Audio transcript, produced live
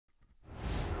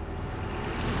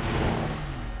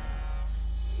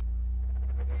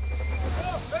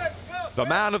The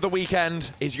man of the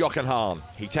weekend is Jochen Hahn.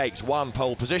 He takes 1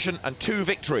 pole position and 2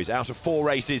 victories out of 4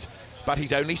 races, but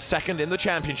he's only second in the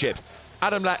championship.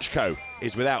 Adam Lachko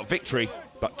is without victory,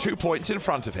 but 2 points in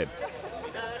front of him.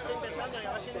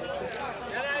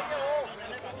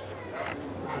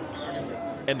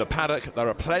 In the paddock, there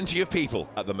are plenty of people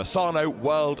at the Misano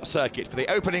World Circuit for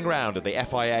the opening round of the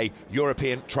FIA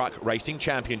European Truck Racing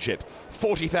Championship.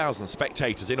 40,000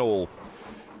 spectators in all.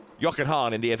 Jochen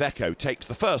Hahn in the Iveco takes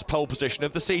the first pole position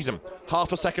of the season,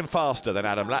 half a second faster than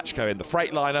Adam Lachko in the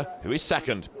Freightliner, who is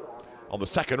second. On the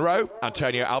second row,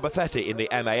 Antonio Albafetti in the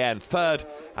MAN third,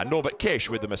 and Norbert Kisch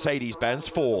with the Mercedes-Benz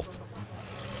fourth.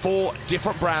 4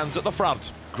 different brands at the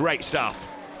front. Great stuff.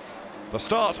 The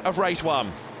start of race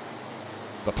 1.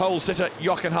 The pole sitter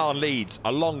Jochen Hahn leads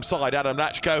alongside Adam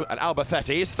Lachko, and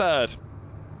Albafetti is third.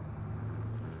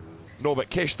 Norbert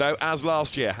Kisch, though, as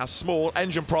last year, has small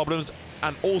engine problems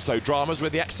and also dramas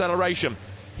with the acceleration.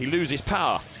 He loses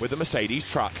power with the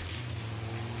Mercedes truck.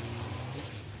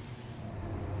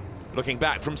 Looking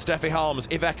back from Steffi Halm's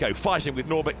Iveco, fighting with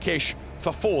Norbert Kisch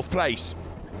for 4th place.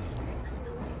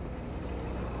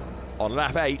 On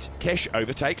lap 8, Kisch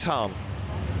overtakes Hahn.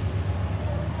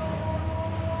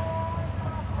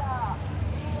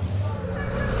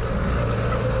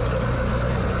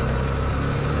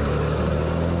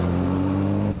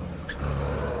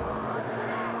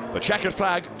 The checkered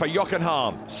flag for Jochen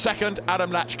Hahn, second Adam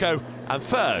Lachko, and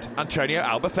third Antonio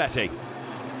Albafetti.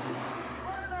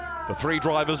 The 3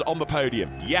 drivers on the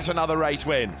podium, yet another race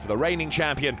win for the reigning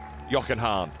champion Jochen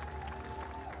Hahn.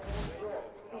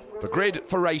 The grid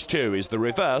for race 2 is the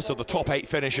reverse of the top 8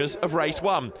 finishers of race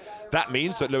 1. That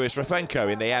means that Luis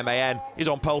Rafenko in the MAN is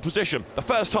on pole position, the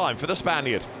first time for the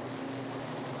Spaniard.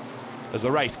 As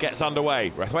the race gets underway,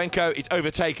 Rafenko is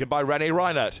overtaken by René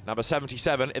Reinert, number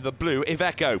 77 in the blue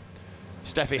Iveco.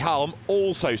 Steffi Halm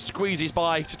also squeezes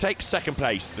by to take second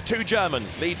place. The 2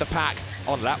 Germans lead the pack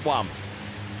on lap 1.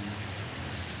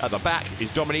 At the back is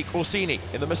Dominique Orsini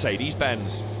in the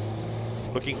Mercedes-Benz.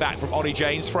 Looking back from Ollie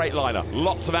Jane's Freightliner,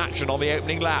 lots of action on the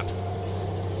opening lap.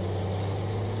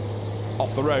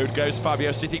 Off the road goes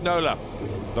Fabio Citignola,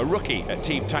 the rookie at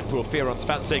Team Tankpool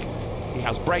Vierundzwanzig. He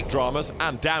has brake dramas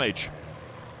and damage.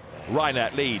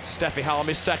 Reinert leads, Steffi Halm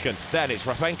is second, then it's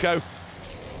Rafenko,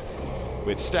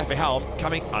 with Steffi Halm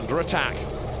coming under attack.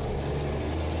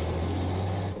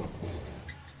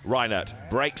 Reinert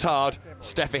brakes hard,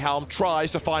 Steffi Halm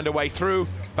tries to find a way through,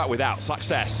 but without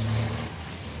success.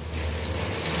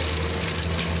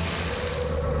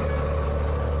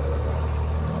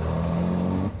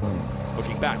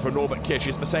 Looking back for Norbert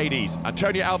Kisch's Mercedes,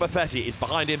 Antonio Albafetti is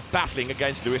behind him, battling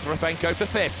against Luis Rafenko for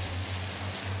 5th.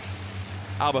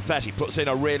 Albafetti puts in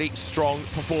a really strong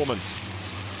performance.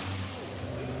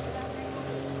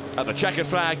 At the checkered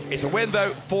flag, it's a win, though,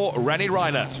 for René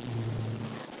Reinert.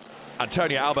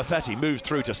 Antonio Albafetti moves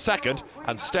through to second,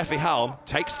 and Steffi Halm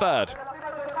takes third.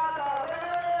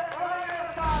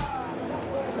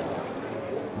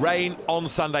 Rain on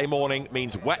Sunday morning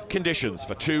means wet conditions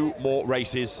for 2 more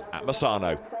races at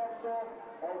Misano.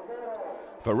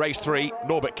 For race 3,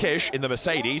 Norbert Kisch in the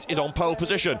Mercedes is on pole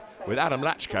position, with Adam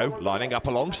Lachko lining up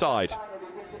alongside.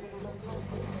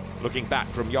 Looking back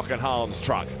from Jochen Hahn's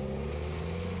truck.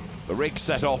 The rig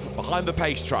set off behind the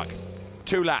pace truck.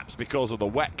 2 laps because of the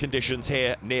wet conditions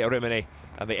here near Rimini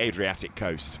and the Adriatic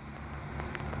coast.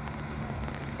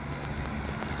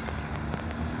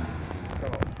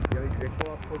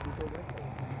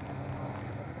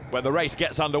 When the race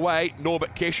gets underway,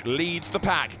 Norbert Kisch leads the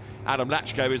pack. Adam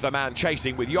Lachko is the man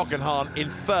chasing, with Jochen Hahn in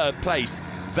 3rd place.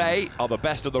 They are the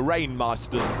best of the Rain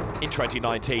Masters in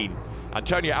 2019.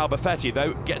 Antonio Albafetti,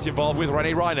 though, gets involved with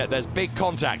René Reinert. There's big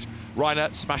contact.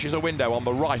 Reinert smashes a window on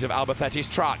the right of Albafetti's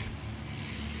truck.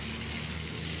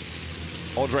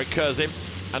 Andre Kurzim,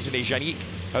 Anthony Janik,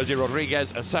 Jose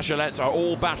Rodriguez and Sasha Lentz are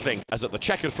all battling, as at the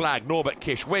checkered flag, Norbert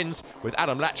Kisch wins, with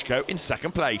Adam Lachko in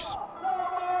 2nd place.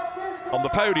 On the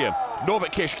podium,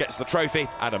 Norbert Kisch gets the trophy,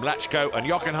 Adam Lachko and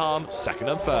Jochen Hahn 2nd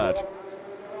and 3rd.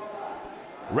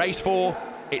 Race 4,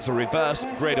 it's a reverse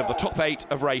grid of the top 8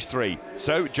 of race 3.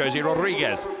 So Jose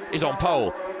Rodriguez is on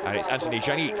pole, and it's Anthony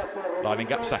Janik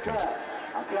lining up 2nd.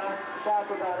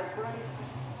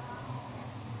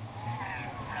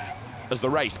 As the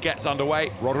race gets underway,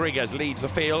 Rodriguez leads the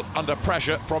field under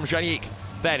pressure from Janik.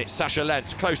 Then it's Sasha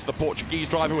Lentz close to the Portuguese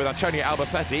driver, with Antonio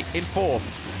Albafetti in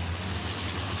 4th.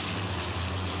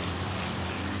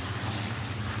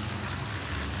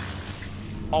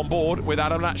 On board with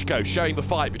Adam Lachko, showing the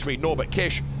fight between Norbert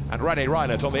Kisch and René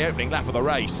Reinert on the opening lap of the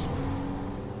race.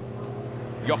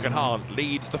 Jochen Hahn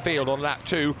leads the field on lap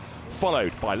 2,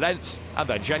 followed by Lentz and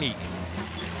then Janik.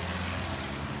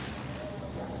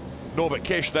 Norbert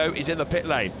Kish, though, is in the pit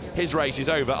lane. His race is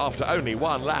over after only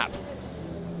one lap.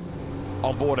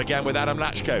 On board again with Adam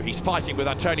Lachko. He's fighting with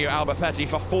Antonio Albacete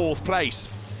for 4th place.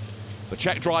 The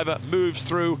Czech driver moves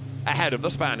through ahead of the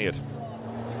Spaniard.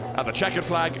 At the checkered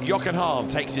flag, Jochen Hahn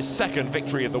takes his 2nd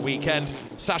victory of the weekend.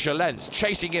 Sascha Lenz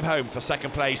chasing him home for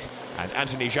 2nd place, and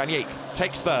Anthony Janik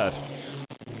takes 3rd.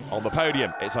 On the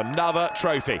podium, it's another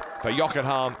trophy for Jochen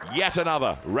Hahn, yet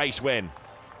another race win.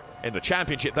 In the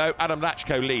championship, though, Adam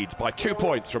Lachko leads by 2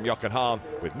 points from Jochen Hahn,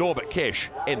 with Norbert Kish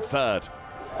in 3rd.